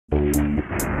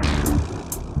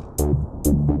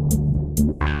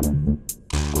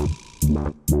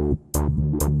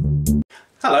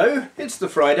Hello, it's the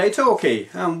Friday Talkie,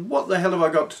 and what the hell have I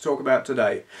got to talk about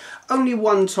today? Only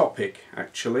one topic,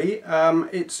 actually.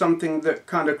 It's something that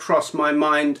kind of crossed my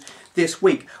mind this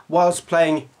week whilst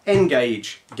playing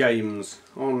Engage games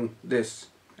on this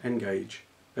Engage,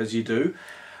 as you do.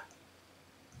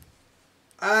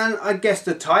 And I guess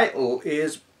the title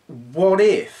is What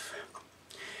If?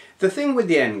 The thing with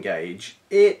the Engage,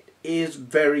 it is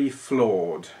very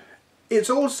flawed. It's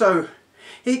also,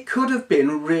 it could have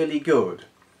been really good.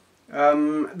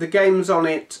 The games on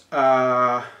it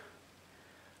are,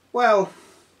 well,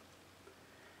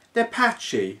 they're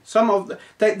patchy. Some of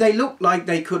they look like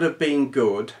they could have been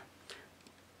good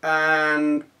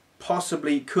and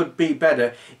possibly could be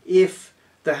better if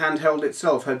the handheld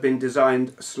itself had been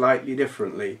designed slightly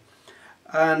differently.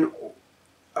 And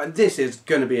this is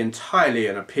going to be entirely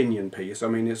an opinion piece. I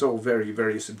mean, it's all very,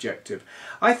 very subjective.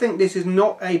 I think this is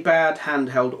not a bad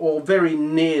handheld, or very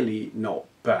nearly not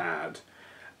bad.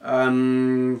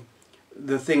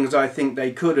 The things I think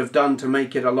they could have done to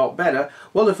make it a lot better,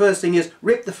 well, the first thing is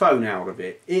rip the phone out of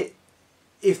it.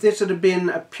 If this had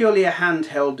been purely a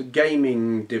handheld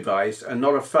gaming device and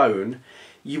not a phone,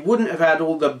 you wouldn't have had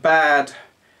all the bad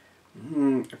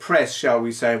press, shall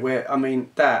we say, where, I mean,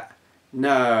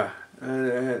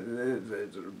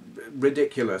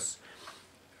 ridiculous.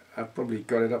 I've probably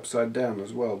got it upside down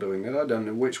as well doing it. I don't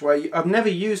know which way. I've never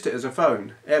used it as a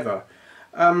phone, ever.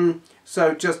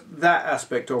 So just that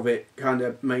aspect of it kind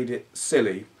of made it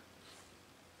silly.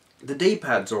 The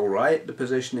D-pad's alright, the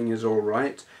positioning is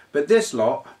alright, but this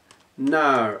lot,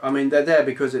 no. I mean, they're there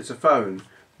because it's a phone.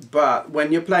 But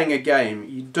when you're playing a game,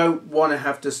 you don't want to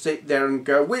have to sit there and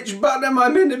go, which button am I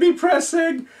meant to be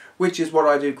pressing? Which is what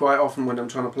I do quite often when I'm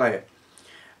trying to play it.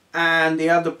 And the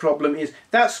other problem is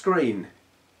that screen.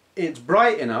 It's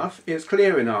bright enough, it's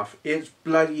clear enough, it's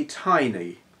bloody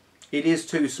tiny. It is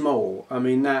too small. I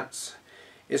mean,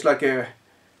 it's like a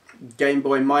Game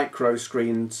Boy Micro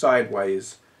screen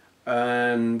sideways.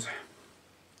 And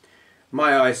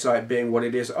my eyesight being what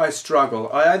it is, I struggle.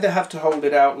 I either have to hold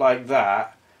it out like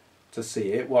that to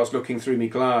see it whilst looking through my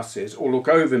glasses, or look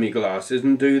over my glasses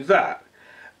and do that.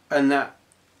 And that,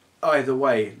 either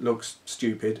way, looks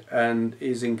stupid and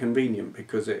is inconvenient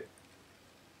because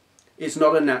it's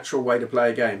not a natural way to play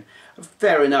a game.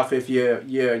 Fair enough if you're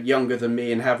younger than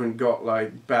me and haven't got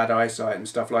like bad eyesight and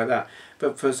stuff like that.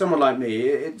 But for someone like me,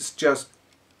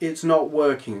 it's not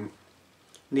working.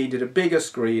 Needed a bigger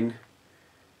screen,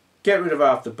 get rid of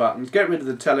half the buttons, get rid of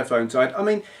the telephone side. I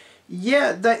mean,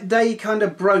 yeah, they kind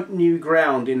of broke new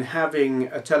ground in having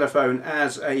a telephone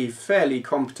as a fairly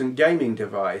competent gaming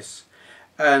device.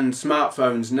 And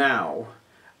smartphones now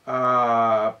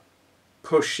are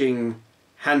pushing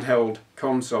handheld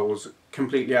consoles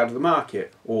completely out of the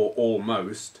market, or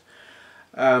almost.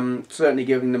 Certainly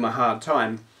giving them a hard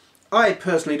time. I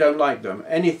personally don't like them.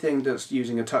 Anything that's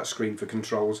using a touchscreen for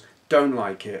controls, don't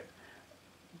like it.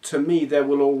 To me, there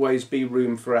will always be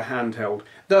room for a handheld.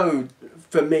 Though,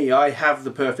 for me, I have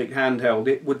the perfect handheld.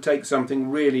 It would take something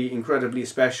really incredibly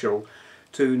special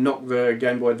to knock the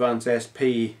Game Boy Advance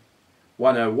SP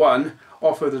 101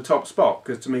 off of the top spot,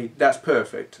 because to me, that's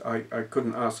perfect. I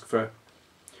couldn't ask for...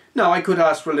 No, I could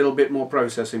ask for a little bit more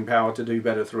processing power to do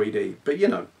better 3D, but you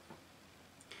know,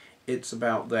 it's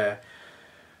about there.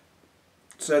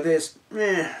 So this,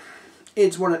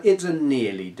 it's a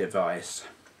nearly device.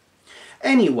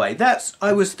 Anyway,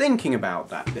 I was thinking about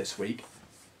that this week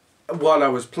while I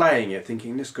was playing it,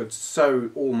 thinking this could so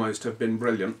almost have been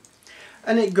brilliant,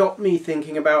 and it got me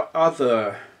thinking about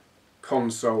other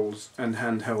consoles and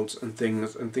handhelds and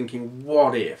things, and thinking,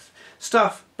 what if?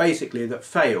 Stuff basically that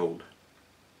failed.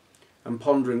 And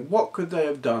pondering what could they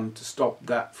have done to stop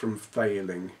that from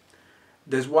failing.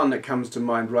 There's one that comes to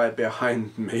mind right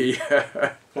behind me.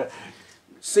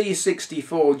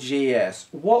 C64GS.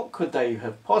 What could they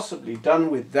have possibly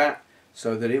done with that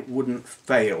so that it wouldn't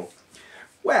fail?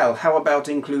 Well, how about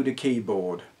include a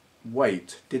keyboard?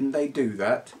 Wait, didn't they do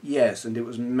that? Yes, and it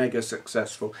was mega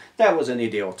successful. That was an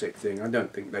idiotic thing. I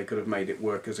don't think they could have made it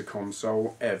work as a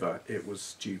console ever. It was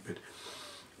stupid.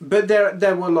 But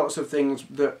there were lots of things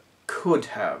that could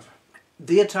have.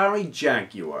 The Atari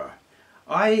Jaguar.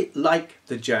 I like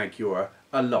the Jaguar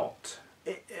a lot.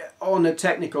 On a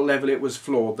technical level it was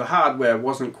flawed. The hardware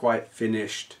wasn't quite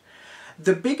finished.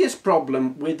 The biggest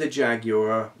problem with the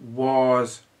Jaguar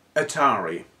was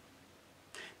Atari.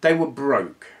 They were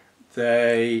broke.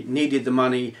 They needed the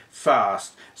money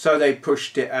fast, so they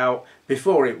pushed it out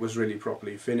before it was really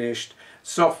properly finished.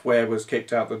 Software was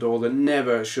kicked out the door that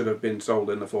never should have been sold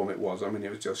in the form it was. I mean,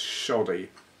 it was just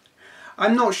shoddy.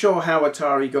 I'm not sure how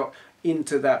Atari got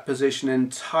into that position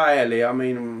entirely. I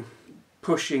mean,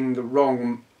 pushing the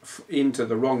wrong into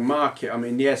the wrong market. I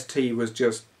mean, the ST was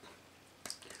just,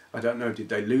 I don't know, did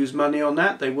they lose money on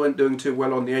that? They weren't doing too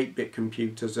well on the 8-bit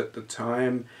computers at the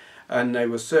time, and they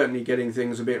were certainly getting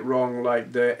things a bit wrong,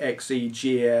 like the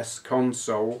XEGS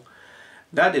console.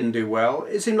 That didn't do well.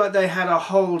 It seemed like they had a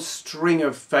whole string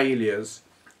of failures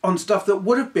on stuff that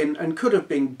would have been and could have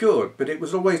been good, but it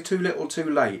was always too little too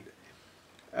late.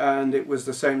 And it was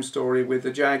the same story with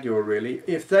the Jaguar, really.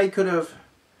 If they could have,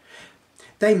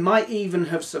 they might even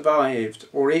have survived,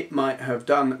 or it might have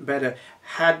done better,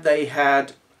 had they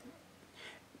had,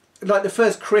 like the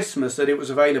first Christmas that it was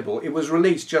available, it was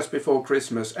released just before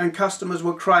Christmas, and customers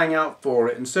were crying out for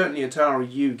it, and certainly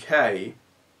Atari UK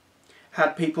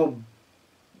had people,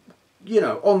 you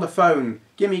know, on the phone,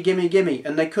 gimme, gimme, gimme,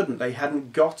 and they couldn't. They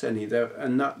hadn't got any,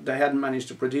 and they hadn't managed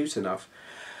to produce enough.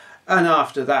 And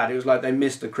after that, it was like they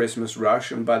missed the Christmas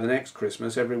rush, and by the next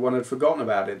Christmas, everyone had forgotten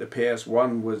about it. The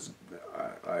PS1 was,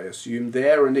 I assume,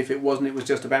 there, and if it wasn't, it was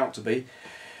just about to be.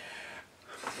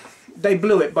 They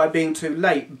blew it by being too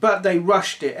late, but they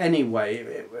rushed it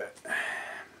anyway.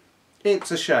 It's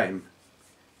a shame.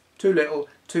 Too little,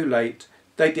 too late.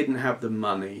 They didn't have the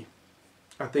money.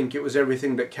 I think it was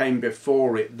everything that came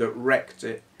before it that wrecked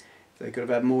it. They could have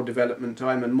had more development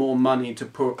time and more money to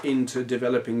put into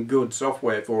developing good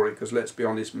software for it, because let's be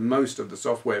honest, most of the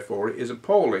software for it is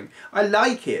appalling. I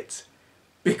like it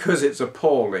because it's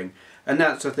appalling, and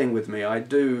that's the thing with me.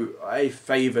 I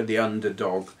favour the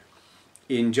underdog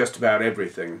in just about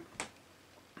everything,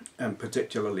 and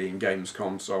particularly in games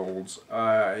consoles.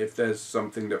 If there's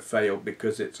something that failed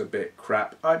because it's a bit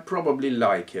crap, I'd probably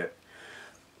like it.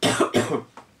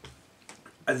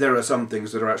 There are some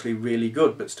things that are actually really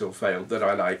good but still failed that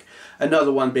I like.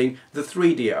 Another one being the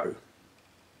 3DO.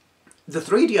 The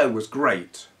 3DO was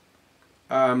great.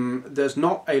 There's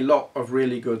not a lot of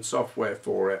really good software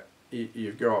for it.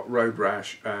 You've got Road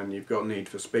Rash and you've got Need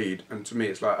for Speed, and to me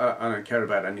it's like, I don't care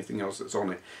about anything else that's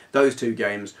on it. Those two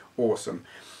games, awesome.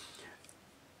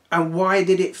 And why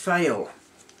did it fail?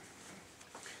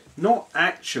 Not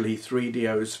actually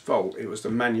 3DO's fault, it was the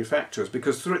manufacturers,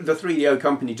 because the 3DO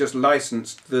company just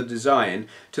licensed the design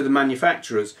to the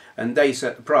manufacturers and they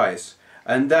set the price.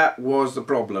 And that was the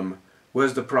problem,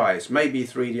 was the price. Maybe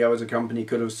 3DO as a company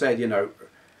could have said, you know,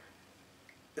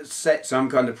 set some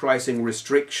kind of pricing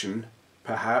restriction,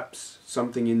 perhaps,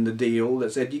 something in the deal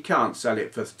that said you can't sell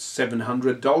it for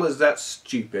 $700, that's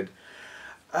stupid.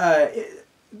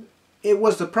 It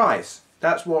was the price.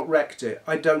 That's what wrecked it.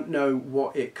 I don't know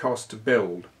what it cost to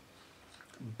build,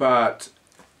 but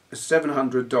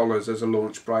 $700 as a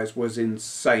launch price was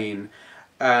insane,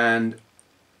 and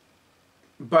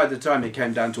by the time it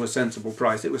came down to a sensible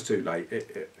price, it was too late.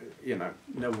 You know,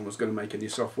 no one was going to make any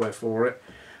software for it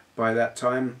by that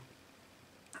time,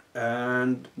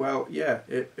 and well, yeah,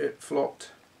 it flopped.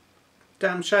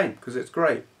 Damn shame, because it's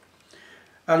great.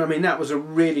 And I mean, that was a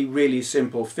really, really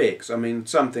simple fix. I mean,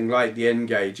 something like the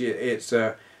N-Gage, it's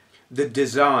the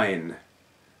design,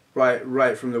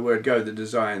 right from the word go, the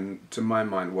design to my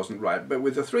mind wasn't right. But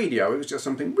with the 3DO, it was just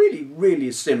something really,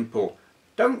 really simple.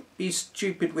 Don't be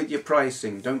stupid with your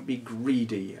pricing, don't be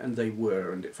greedy, and they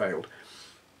were, and it failed.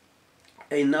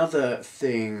 Another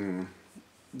thing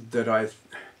that a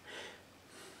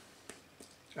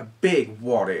big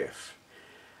what if.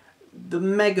 The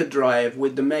Mega Drive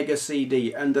with the Mega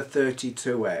CD and the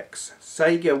 32X.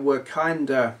 Sega were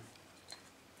kinda...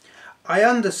 I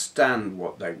understand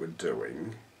what they were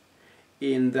doing,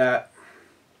 in that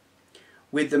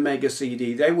with the Mega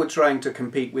CD they were trying to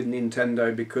compete with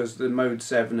Nintendo because the Mode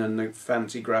 7 and the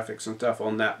fancy graphics and stuff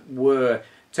on that were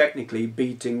technically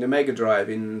beating the Mega Drive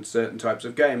in certain types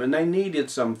of game, and they needed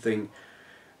something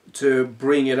to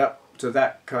bring it up to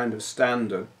that kind of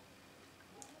standard.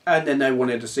 And then they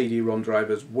wanted a CD-ROM drive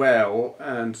as well,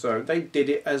 and so they did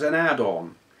it as an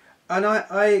add-on. And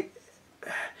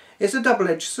it's a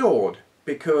double-edged sword,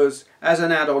 because as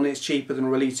an add-on it's cheaper than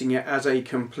releasing it as a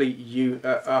complete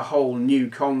a whole new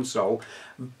console.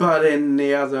 But in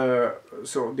the other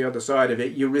side of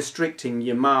it, you're restricting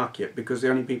your market, because the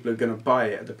only people who are going to buy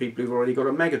it are the people who've already got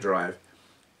a Mega Drive.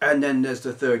 And then there's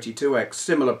the 32X,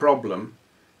 similar problem,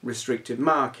 restricted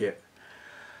market.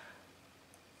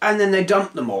 And then they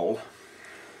dumped them all.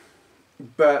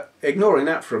 But ignoring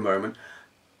that for a moment,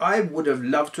 I would have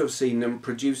loved to have seen them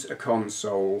produce a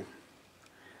console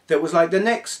that was like the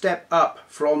next step up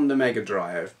from the Mega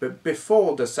Drive, but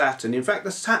before the Saturn. In fact,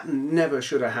 the Saturn never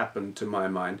should have happened, to my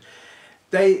mind.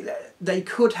 They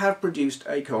could have produced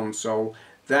a console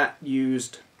that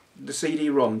used the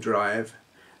CD-ROM drive,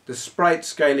 the sprite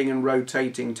scaling and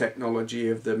rotating technology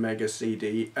of the Mega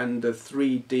CD, and the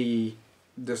 3D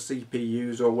the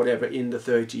CPUs or whatever in the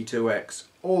 32X,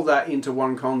 all that into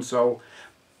one console.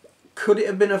 Could it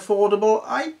have been affordable?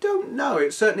 I don't know.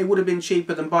 It certainly would have been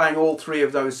cheaper than buying all three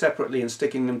of those separately and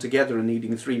sticking them together and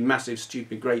needing three massive,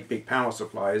 stupid, great big power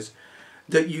supplies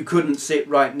that you couldn't sit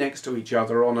right next to each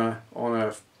other on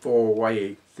a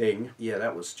four-way thing. Yeah,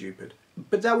 that was stupid.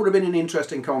 But that would have been an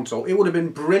interesting console. It would have been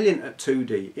brilliant at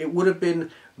 2D. It would have been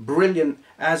brilliant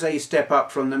as a step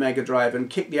up from the Mega Drive and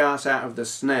kick the arse out of the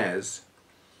SNES.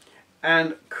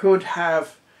 And could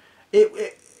have...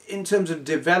 in terms of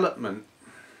development,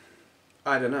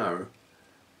 I don't know.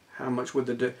 How much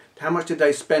did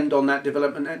they spend on that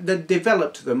development? They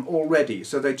developed them already,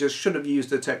 so they just should have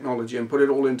used the technology and put it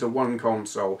all into one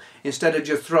console instead of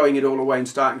just throwing it all away and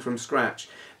starting from scratch.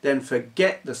 Then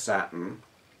forget the Saturn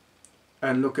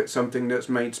and look at something that's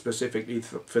made specifically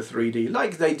for 3D,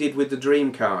 like they did with the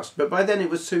Dreamcast. But by then it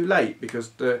was too late, because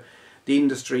the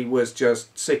industry was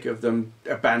just sick of them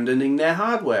abandoning their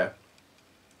hardware.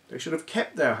 They should have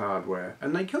kept their hardware,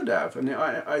 and they could have. And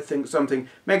I think something,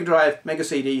 Mega Drive, Mega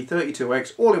CD,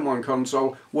 32X, all in one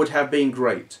console, would have been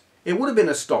great. It would have been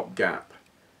a stopgap.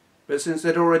 But since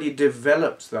they'd already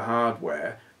developed the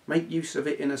hardware, make use of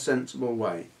it in a sensible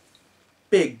way.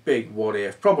 Big, big what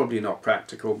if. Probably not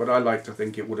practical, but I like to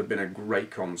think it would have been a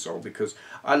great console, because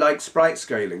I like sprite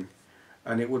scaling,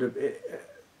 and it would have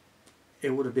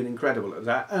been incredible at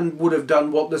that, and would have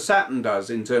done what the Saturn does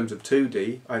in terms of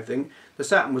 2D, I think. The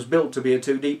Saturn was built to be a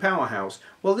 2D powerhouse.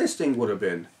 Well, this thing would have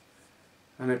been.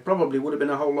 And it probably would have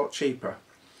been a whole lot cheaper.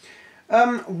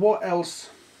 What else?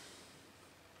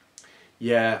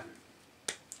 Yeah.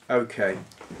 Okay.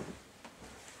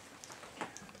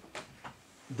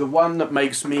 The one that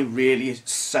makes me really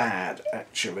sad,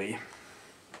 actually.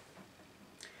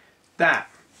 The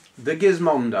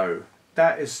Gizmondo.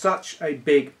 That is such a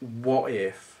big what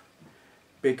if,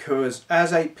 because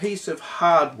as a piece of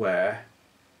hardware,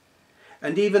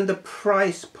 and even the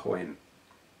price point,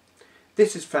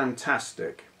 this is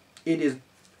fantastic. It is,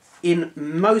 in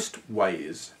most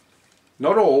ways,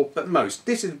 not all, but most,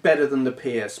 this is better than the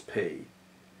PSP.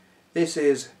 This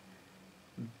is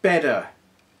better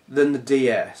than the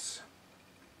DS.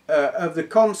 Of the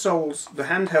consoles, the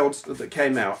handhelds that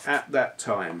came out at that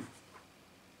time,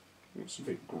 it's a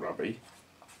bit grubby.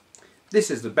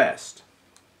 This is the best.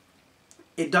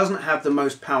 It doesn't have the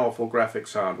most powerful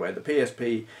graphics hardware. The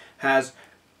PSP has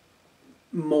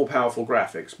more powerful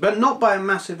graphics, but not by a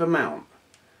massive amount.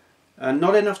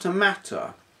 Not enough to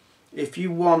matter. If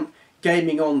you want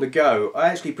gaming on the go, I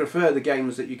actually prefer the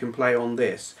games that you can play on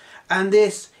this. And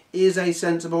this is a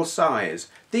sensible size.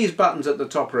 These buttons at the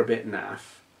top are a bit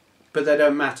naff, but they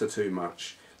don't matter too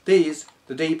much. These,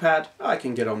 the D-pad, I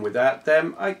can get on with that.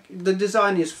 The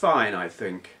design is fine, I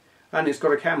think. And it's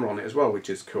got a camera on it as well, which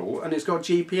is cool. And it's got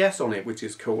GPS on it, which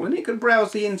is cool. And it can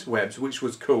browse the interwebs, which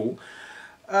was cool.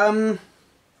 And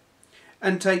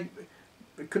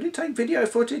could it take video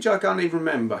footage? I can't even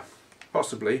remember.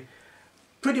 Possibly.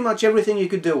 Pretty much everything you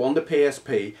could do on the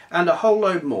PSP, and a whole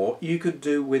load more, you could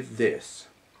do with this.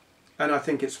 And I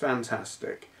think it's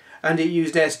fantastic. And it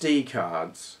used SD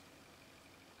cards,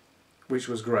 which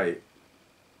was great.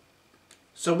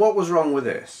 So what was wrong with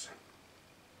this?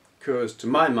 Because to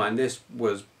my mind this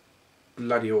was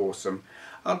bloody awesome.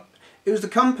 It was the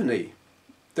company,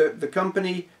 the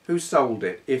company who sold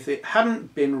it. If it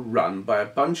hadn't been run by a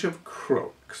bunch of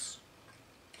crooks,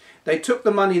 they took the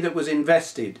money that was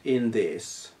invested in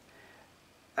this,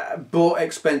 bought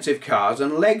expensive cars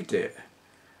and legged it.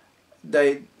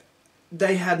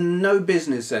 They had no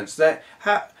business sense.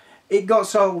 It got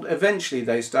sold, eventually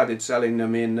they started selling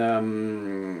them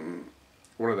in,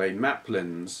 what are they,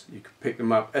 Maplins. You could pick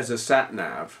them up as a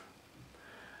sat-nav.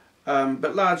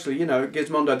 But largely, you know,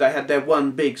 Gizmondo, they had their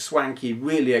one big, swanky,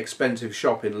 really expensive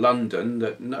shop in London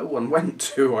that no one went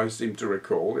to, I seem to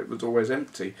recall. It was always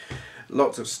empty.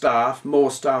 Lots of staff,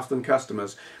 more staff than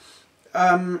customers.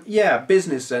 Yeah,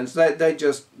 business sense. They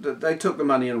took the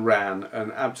money and ran,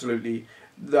 and absolutely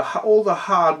all the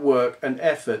hard work and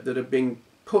effort that had been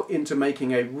put into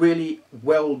making a really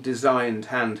well-designed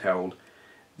handheld,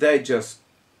 they just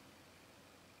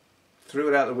threw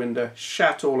it out the window,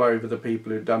 shat all over the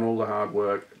people who'd done all the hard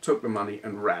work, took the money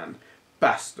and ran.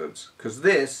 Bastards. Because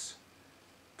this,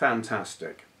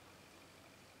 fantastic.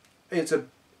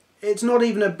 It's not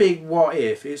even a big what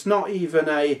if. It's not even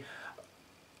a...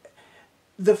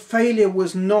 The failure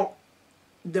was not...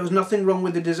 There was nothing wrong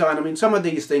with the design. I mean, some of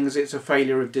these things, it's a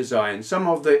failure of design. Some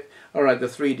of the... Alright, the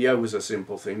 3DO was a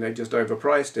simple thing. They just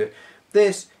overpriced it.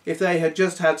 This, if they had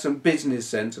just had some business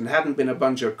sense and hadn't been a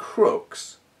bunch of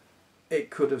crooks, it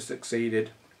could have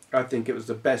succeeded. I think it was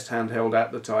the best handheld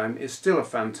at the time. It's still a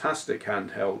fantastic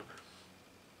handheld.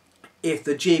 if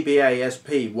the GBA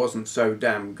SP wasn't so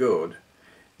damn good,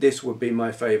 this would be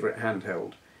my favourite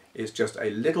handheld. It's just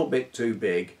a little bit too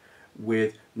big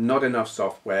with not enough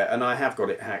software, and I have got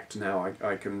it hacked now.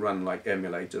 I can run like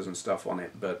emulators and stuff on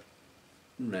it, but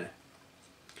meh.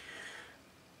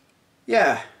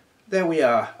 Yeah, there we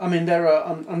are. I mean, there are.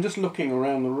 I'm just looking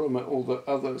around the room at all the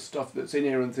other stuff that's in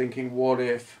here and thinking, what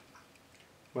if?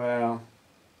 Well,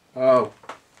 oh,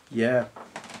 yeah.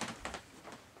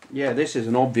 Yeah, this is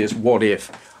an obvious what if.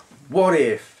 What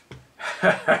if?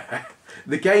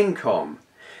 The Gamecom.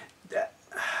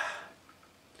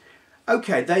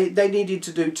 Okay, they needed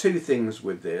to do two things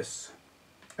with this,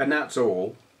 and that's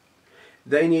all.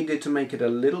 They needed to make it a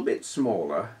little bit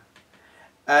smaller,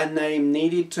 and they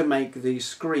needed to make the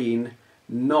screen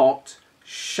not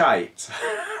shite.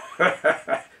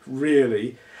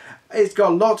 Really. It's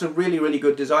got lots of really, really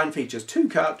good design features. 2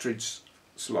 cartridge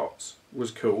slots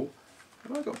was cool.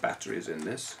 Have I got batteries in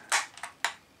this?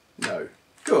 No.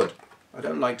 Good. I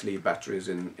don't like to leave batteries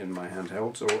in my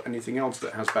handhelds or anything else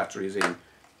that has batteries in.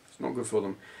 It's not good for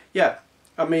them. Yeah,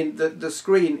 I mean, the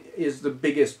screen is the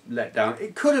biggest letdown.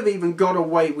 It could have even got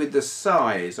away with the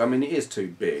size. I mean, it is too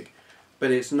big,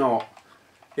 but it's not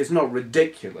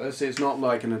ridiculous. It's not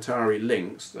like an Atari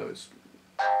Lynx, though. It's,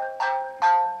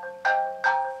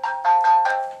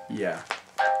 yeah.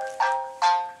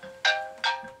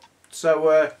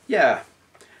 So, yeah.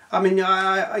 I mean,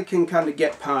 I can kind of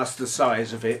get past the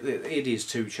size of it. It is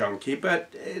too chunky, but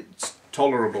it's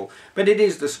tolerable. But it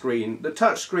is the screen. The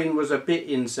touch screen was a bit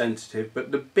insensitive,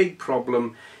 but the big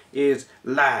problem is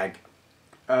lag.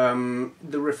 The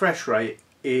refresh rate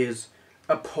is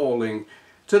appalling,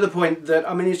 to the point that,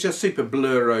 I mean, it's just super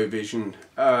blur-o-vision.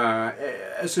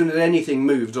 As soon as anything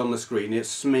moves on the screen, it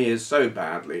smears so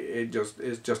badly.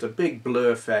 It's just a big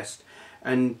blur fest,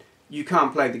 and you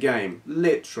can't play the game.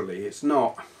 Literally, it's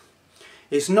not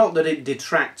that it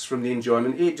detracts from the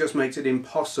enjoyment, it just makes it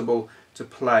impossible to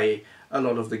play a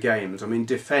lot of the games. I mean,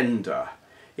 Defender,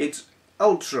 it's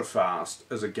ultra fast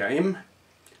as a game,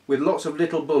 with lots of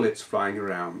little bullets flying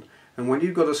around. And when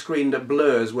you've got a screen that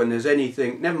blurs when there's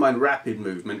anything, never mind rapid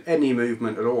movement, any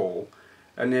movement at all,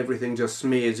 and everything just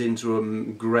smears into a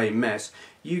grey mess,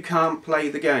 you can't play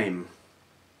the game.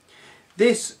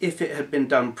 This, if it had been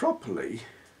done properly,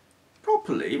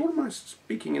 what am I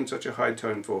speaking in such a high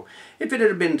tone for? If it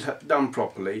had been done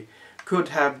properly, could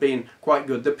have been quite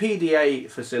good. The PDA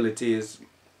facility is,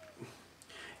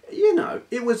 you know,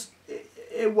 it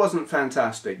wasn't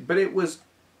fantastic, but it was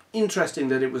interesting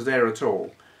that it was there at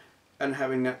all. And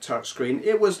having that touch screen,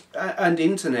 it was, and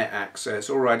internet access,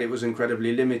 alright, it was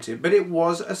incredibly limited, but it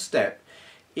was a step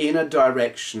in a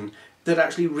direction that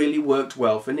actually really worked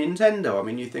well for Nintendo. I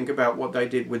mean, you think about what they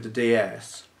did with the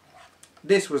DS.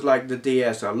 This was like the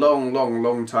DS a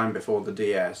long time before the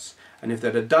DS, and if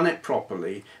they'd have done it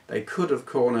properly, they could have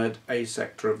cornered a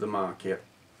sector of the market.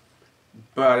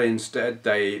 But instead,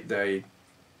 they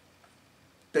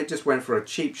just went for a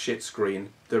cheap shit screen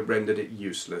that rendered it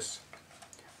useless.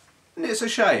 And it's a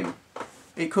shame.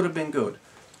 It could have been good.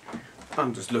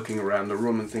 I'm just looking around the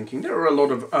room and thinking there are a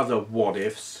lot of other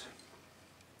what-ifs.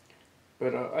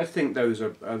 But I think those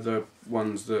are the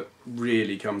ones that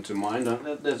really come to mind.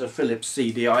 There's a Philips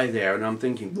CDI there, and I'm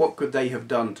thinking, what could they have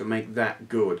done to make that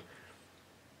good?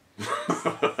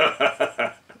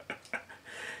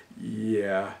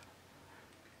 Yeah.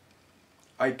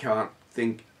 I can't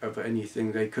think of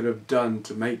anything they could have done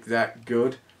to make that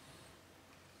good.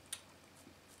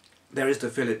 There is the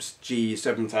Philips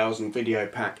G7000 video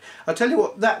pack. I tell you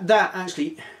what, that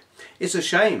actually, it's a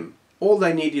shame. All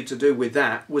they needed to do with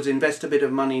that was invest a bit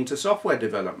of money into software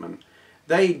development.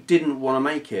 They didn't want to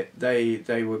make it. They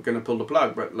were going to pull the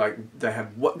plug, but like they had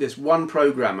this one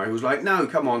programmer who was like, no,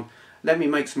 come on, let me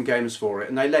make some games for it.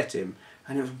 And they let him.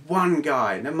 And it was one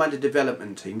guy, never mind the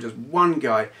development team, just one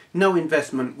guy, no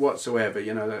investment whatsoever.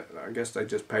 You know, I guess they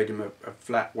just paid him a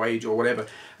flat wage or whatever.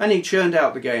 And he churned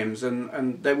out the games,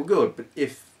 and they were good. But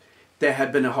if there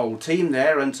had been a whole team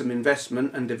there and some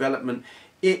investment and development,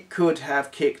 it could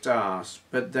have kicked ass,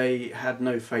 but they had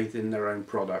no faith in their own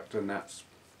product, and that's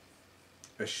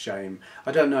a shame.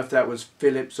 I don't know if that was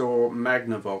Philips or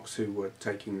Magnavox who were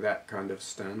taking that kind of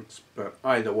stance, but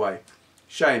either way,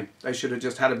 shame. They should have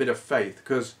just had a bit of faith,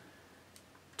 because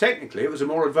technically it was a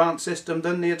more advanced system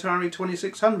than the Atari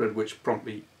 2600, which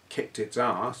promptly kicked its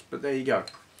ass, but there you go.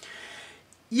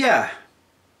 Yeah,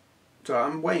 so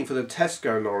I'm waiting for the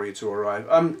Tesco lorry to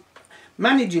arrive.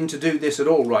 Managing to do this at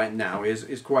all right now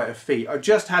is quite a feat. I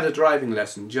just had a driving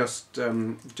lesson just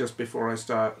before I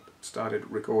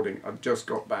started recording. I just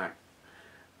got back.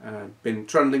 Been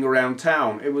trundling around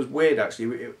town. It was weird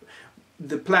actually.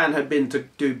 the plan had been to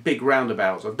do big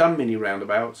roundabouts. I've done mini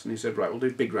roundabouts, and he said, right, we'll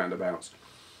do big roundabouts.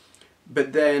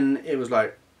 But then it was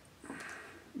like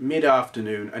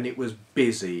mid-afternoon and it was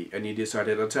busy, and he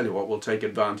decided, I'll tell you what, we'll take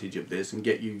advantage of this and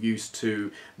get you used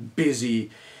to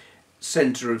busy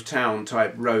centre of town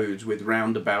type roads with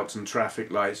roundabouts and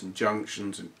traffic lights and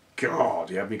junctions, and God,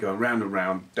 he had me going round and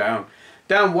round,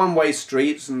 down one-way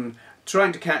streets and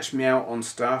trying to catch me out on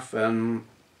stuff and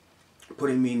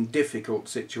putting me in difficult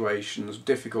situations,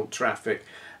 difficult traffic,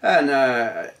 and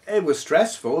it was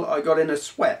stressful. I got in a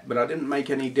sweat, but I didn't make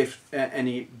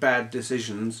any bad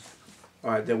decisions.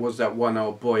 There was that one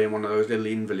old boy in one of those little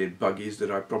invalid buggies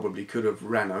that I probably could have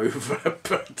ran over,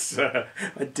 but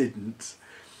I didn't.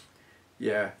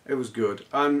 Yeah, it was good.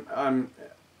 I'm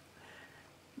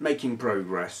making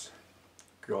progress.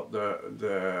 Got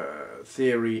the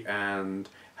theory and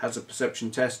has a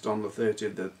perception test on the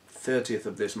 30th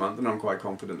of this month, and I'm quite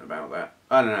confident about that.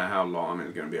 I don't know how long. I mean,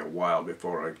 it's going to be a while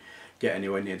before I get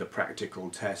anywhere near the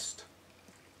practical test,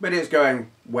 but it's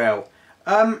going well.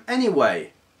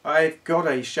 Anyway, I've got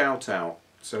a shout out,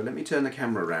 so let me turn the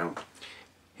camera around.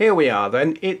 Here we are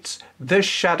then. It's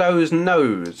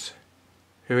Theshadowsnose,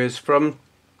 who is from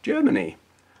Germany.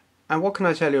 And what can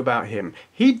I tell you about him?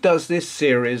 He does this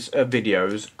series of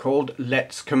videos called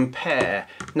Let's Compare.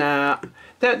 Now,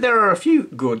 there are a few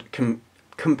good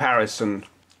comparison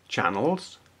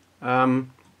channels.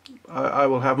 I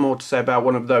will have more to say about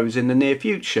one of those in the near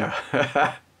future.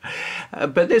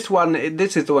 But this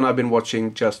is the one I've been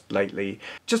watching just lately.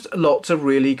 Just lots of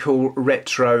really cool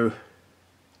retro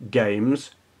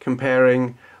games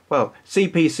comparing, well,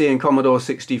 CPC and Commodore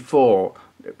 64.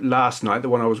 Last night, the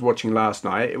one I was watching last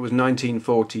night, it was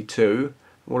 1942.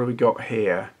 What have we got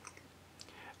here?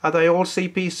 Are they all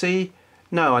CPC?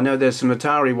 No, I know there's some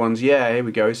Atari ones. Yeah, here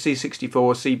we go.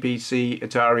 C64, CPC,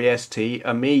 Atari ST,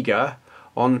 Amiga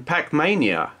on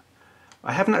Pac-Mania.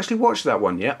 I haven't actually watched that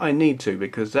one yet. I need to,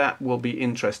 because that will be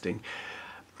interesting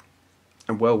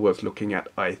and well worth looking at,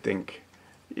 I think.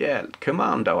 Yeah,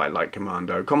 Commando. I like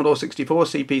Commando. Commodore 64,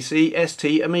 CPC,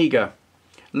 ST, Amiga.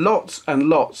 Lots and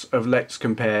lots of Let's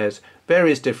Compares,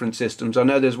 various different systems. I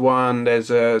know there's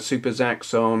a Super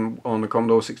Zax on the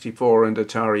Commodore 64 and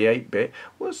Atari 8-bit.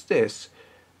 What's this?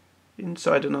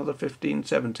 Inside another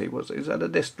 1570. Is that a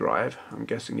disk drive? I'm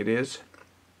guessing it is.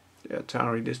 The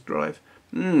Atari disk drive.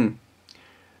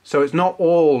 So it's not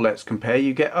all Let's Compare,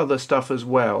 you get other stuff as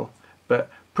well. But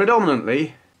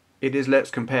predominantly it is Let's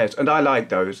Compares, and I like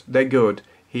those. They're good.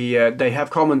 They have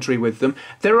commentary with them.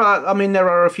 There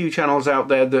are a few channels out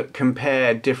there that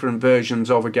compare different versions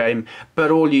of a game,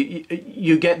 but all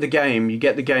you get the game, you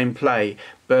get the gameplay.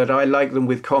 But I like them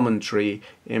with commentary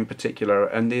in particular,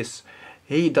 and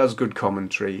he does good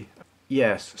commentary.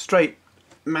 Yes, straight,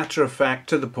 matter of fact,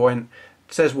 to the point,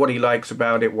 says what he likes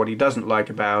about it, what he doesn't like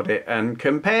about it, and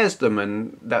compares them,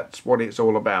 and that's what it's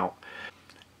all about.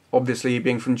 Obviously,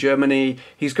 being from Germany,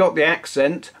 he's got the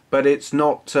accent, but it's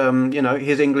not, you know,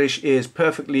 his English is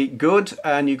perfectly good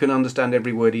and you can understand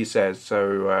every word he says.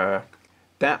 So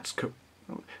that's cool.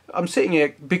 I'm sitting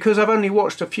here because I've only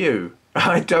watched a few.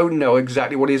 I don't know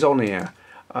exactly what is on here.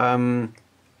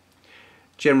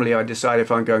 Generally, I decide if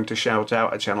I'm going to shout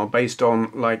out a channel based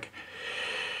on, like,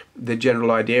 the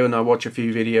general idea, and I watch a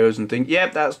few videos and think,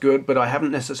 yep, that's good, but I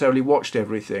haven't necessarily watched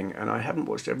everything, and I haven't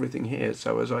watched everything here.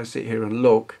 So as I sit here and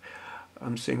look,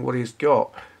 I'm seeing what he's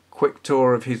got. Quick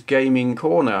tour of his gaming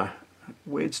corner.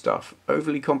 Weird stuff.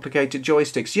 Overly complicated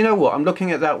joysticks. You know what? I'm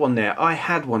looking at that one there. I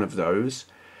had one of those.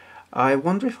 I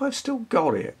wonder if I've still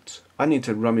got it. I need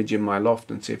to rummage in my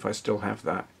loft and see if I still have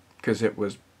that, because it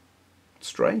was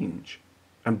strange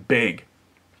and big.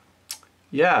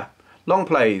 Yeah. Long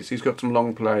plays, he's got some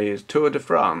long plays. Tour de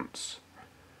France,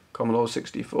 Commodore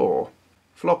 64,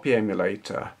 floppy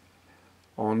emulator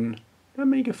on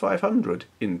Amiga 500.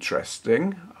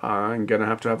 Interesting. I'm going to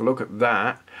have a look at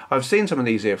that. I've seen some of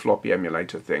these here floppy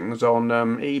emulator things on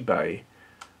eBay.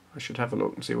 I should have a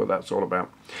look and see what that's all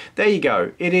about. There you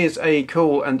go. It is a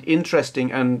cool and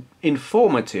interesting and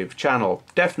informative channel.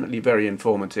 Definitely very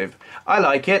informative. I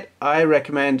like it. I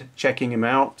recommend checking him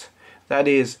out. That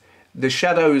is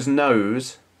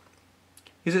Theshadowsnose.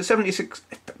 He's at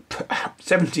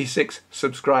 76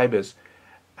 subscribers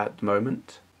at the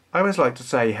moment. I always like to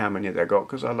say how many they got,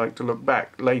 because I like to look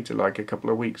back later, like a couple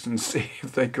of weeks, and see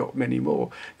if they got many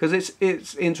more. Because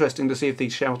it's interesting to see if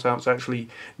these shout-outs actually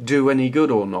do any good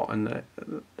or not, and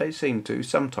they seem to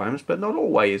sometimes, but not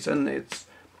always. And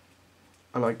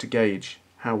I like to gauge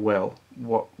how well,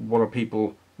 what are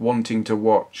people wanting to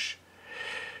watch.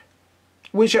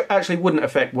 Which actually wouldn't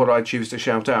affect what I choose to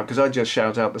shout out, because I just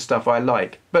shout out the stuff I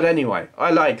like. But anyway, I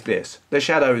like this.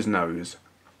 Theshadowsnose.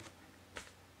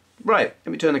 Right,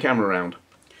 let me turn the camera around.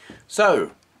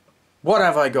 So, what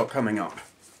have I got coming up?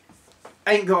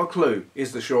 Ain't got a clue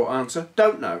is the short answer.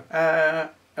 Don't know.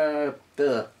 I'm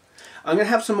going to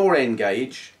have some more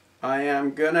N-Gage. I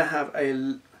am going to have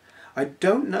I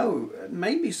don't know,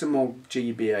 maybe some more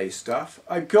GBA stuff.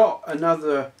 I got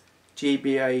another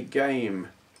GBA game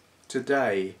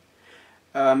today.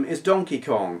 It's Donkey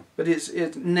Kong, but it's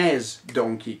NES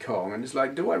Donkey Kong, and it's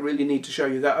like, do I really need to show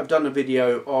you that? I've done a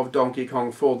video of Donkey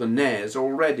Kong for the NES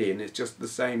already, and it's just the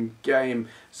same game,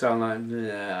 so I'm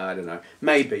like, I don't know,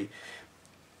 maybe.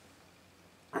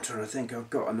 I'm trying to think, I've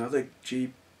got another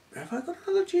have I got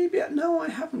another GBA? No, I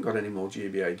haven't got any more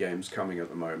GBA games coming at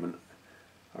the moment.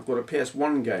 I've got a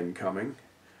PS1 game coming,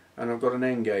 and I've got an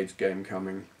N-Gage game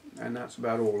coming, and that's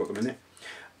about all at the minute.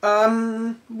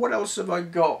 What else have I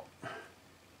got?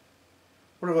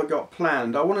 What have I got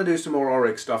planned? I want to do some more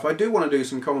Oryx stuff. I do want to do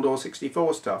some Commodore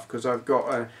 64 stuff, because I've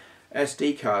got a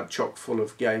SD card chock full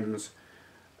of games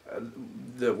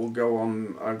that will go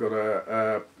on. I've got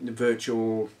a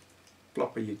virtual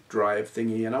floppy drive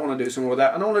thingy, and I want to do some more of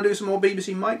that, and I want to do some more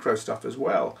BBC Micro stuff as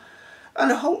well,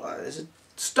 and a whole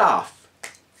stuff.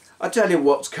 I tell you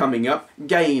what's coming up,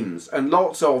 games, and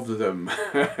lots of them.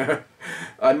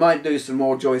 I might do some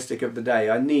more joystick of the day.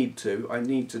 I need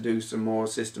to do some more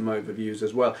system overviews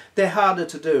as well. They're harder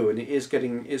to do, and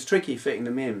it's tricky fitting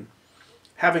them in.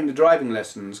 Having the driving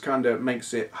lessons kind of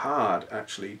makes it hard,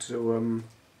 actually, to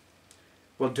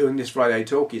well, doing this Friday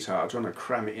Talkie's hard, trying to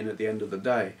cram it in at the end of the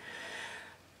day.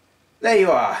 There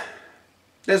you are.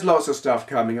 There's lots of stuff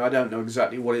coming. I don't know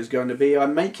exactly what it's going to be.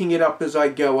 I'm making it up as I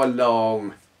go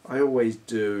along. I always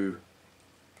do.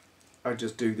 I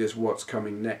just do this what's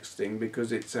coming next thing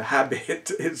because it's a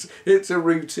habit. It's a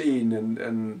routine,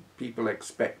 and people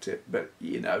expect it. But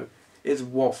you know, it's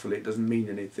waffle. It doesn't mean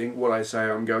anything. What I say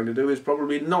I'm going to do is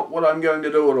probably not what I'm going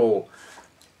to do at all.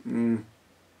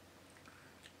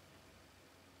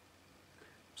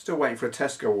 Still waiting for a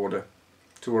Tesco order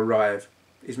to arrive.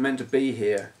 It's meant to be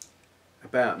here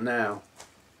about now.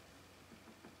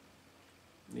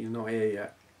 He's not here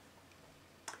yet.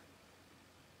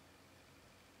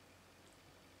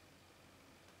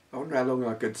 I wonder how long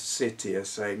I could sit here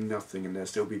saying nothing and there'll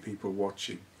still be people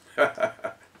watching.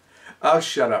 I'll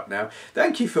shut up now.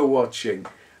 Thank you for watching.